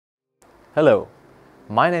Hello,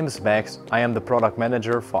 my name is Max. I am the product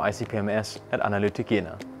manager for ICP-MS at Analytik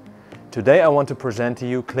Jena. Today I want to present to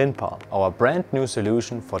you clinPAL, our brand new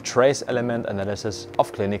solution for trace element analysis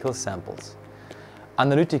of clinical samples.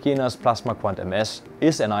 Analytik Jena's plasma-clinMS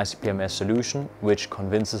is an ICP-MS solution which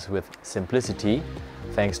convinces with simplicity,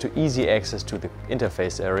 thanks to easy access to the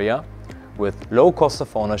interface area, with low cost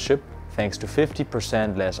of ownership, thanks to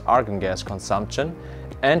 50% less argon gas consumption,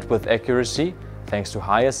 and with accuracy, thanks to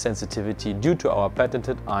highest sensitivity due to our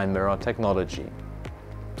patented immerse technology.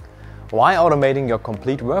 Why automating your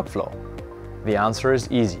complete workflow? The answer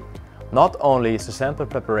is easy. Not only is the sample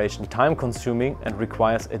preparation time-consuming and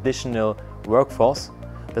requires additional workforce,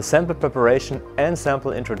 the sample preparation and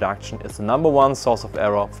sample introduction is the #1 source of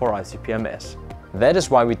error for ICP-MS. That is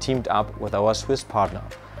why we teamed up with our Swiss partner,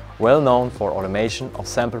 well known for automation of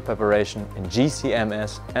sample preparation in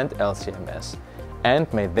GC-MS and LC-MS, and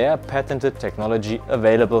made their patented technology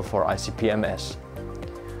available for ICP-MS.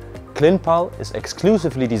 clinPAL is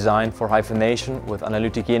exclusively designed for hyphenation with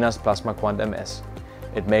Analytik Jena's plasma-clinMS.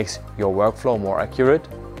 It makes your workflow more accurate,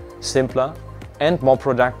 simpler and more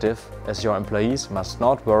productive, as your employees must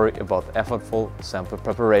not worry about effortful sample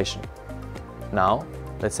preparation. Now,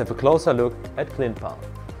 let's have a closer look at clinPAL.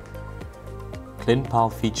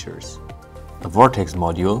 clinPAL features a vortex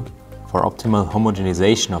module for optimal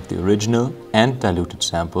homogenization of the original and diluted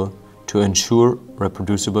sample to ensure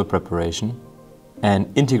reproducible preparation,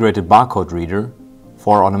 an integrated barcode reader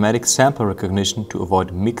for automatic sample recognition to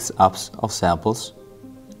avoid mix-ups of samples,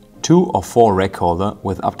 2 or 4 rack holder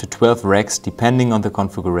with up to 12 racks depending on the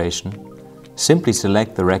configuration. Simply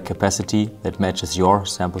select the rack capacity that matches your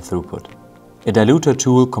sample throughput. A diluter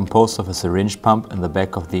tool composed of a syringe pump in the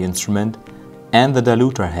back of the instrument and the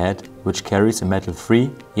diluter head, which carries a metal-free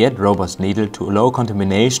yet robust needle to allow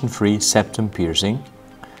contamination-free septum piercing,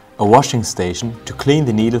 a washing station to clean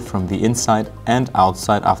the needle from the inside and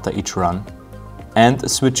outside after each run, and a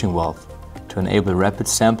switching valve to enable rapid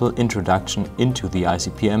sample introduction into the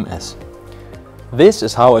ICP-MS. This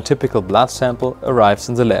is how a typical blood sample arrives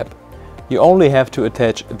in the lab. You only have to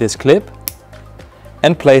attach this clip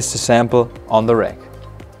and place the sample on the rack.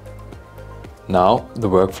 Now the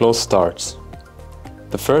workflow starts.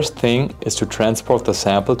 The first thing is to transport the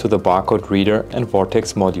sample to the barcode reader and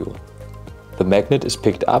vortex module. The magnet is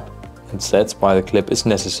picked up, and that's why the clip is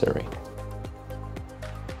necessary.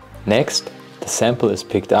 Next, the sample is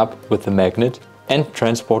picked up with the magnet and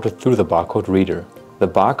transported through the barcode reader. The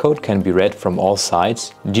barcode can be read from all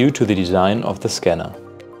sides due to the design of the scanner.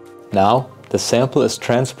 Now, the sample is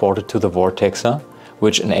transported to the vortexer,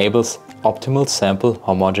 which enables optimal sample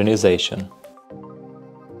homogenization.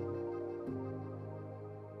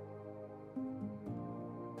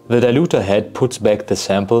 The diluter head puts back the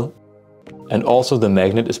sample, and also the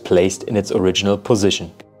magnet is placed in its original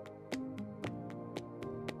position.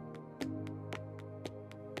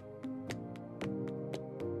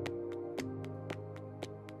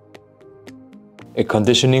 A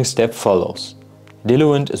conditioning step follows.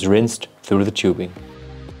 Diluent is rinsed through the tubing.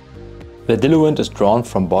 The diluent is drawn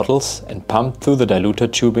from bottles and pumped through the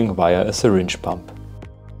diluter tubing via a syringe pump.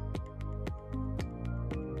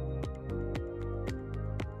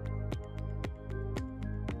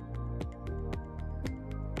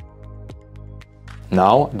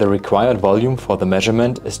 Now the required volume for the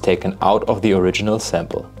measurement is taken out of the original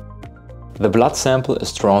sample. The blood sample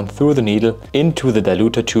is drawn through the needle into the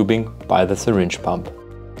diluter tubing by the syringe pump.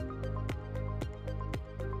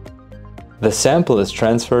 The sample is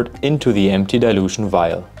transferred into the empty dilution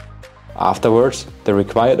vial. Afterwards, the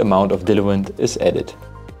required amount of diluent is added.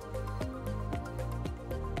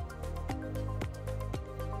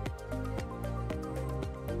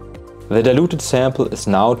 The diluted sample is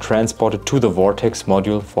now transported to the vortex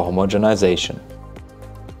module for homogenization.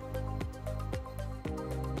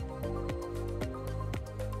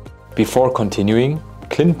 Before continuing,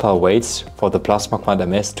 clinPAL waits for the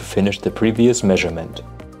plasma-clinMS to finish the previous measurement.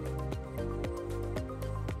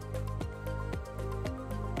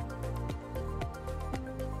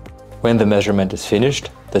 When the measurement is finished,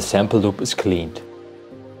 the sample loop is cleaned.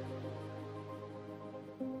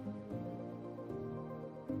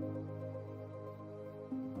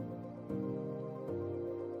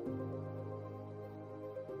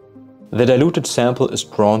 The diluted sample is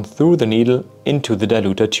drawn through the needle into the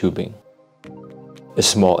diluter tubing. A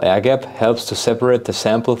small air gap helps to separate the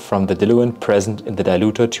sample from the diluent present in the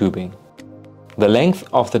diluter tubing. The length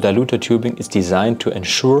of the diluter tubing is designed to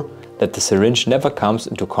ensure that the syringe never comes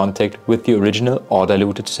into contact with the original or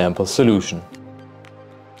diluted sample solution.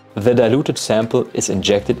 The diluted sample is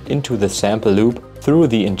injected into the sample loop through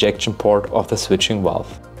the injection port of the switching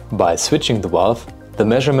valve. By switching the valve, the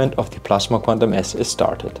measurement of the plasma quantum S is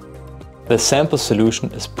started. The sample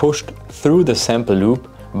solution is pushed through the sample loop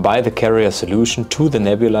by the carrier solution to the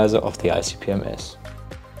nebulizer of the ICP-MS.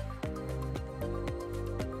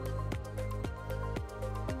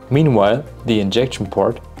 Meanwhile, the injection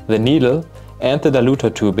port, the needle and the diluter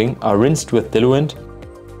tubing are rinsed with diluent,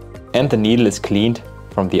 and the needle is cleaned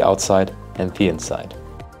from the outside and the inside.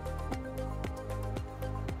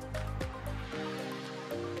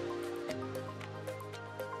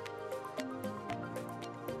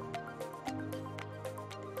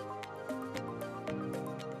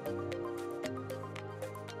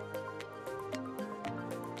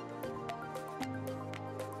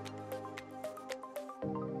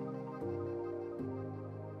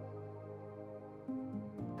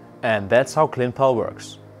 And that's how clinPAL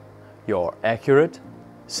works. Your accurate,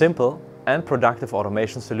 simple and productive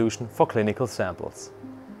automation solution for clinical samples.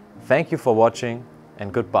 Thank you for watching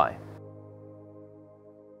and goodbye.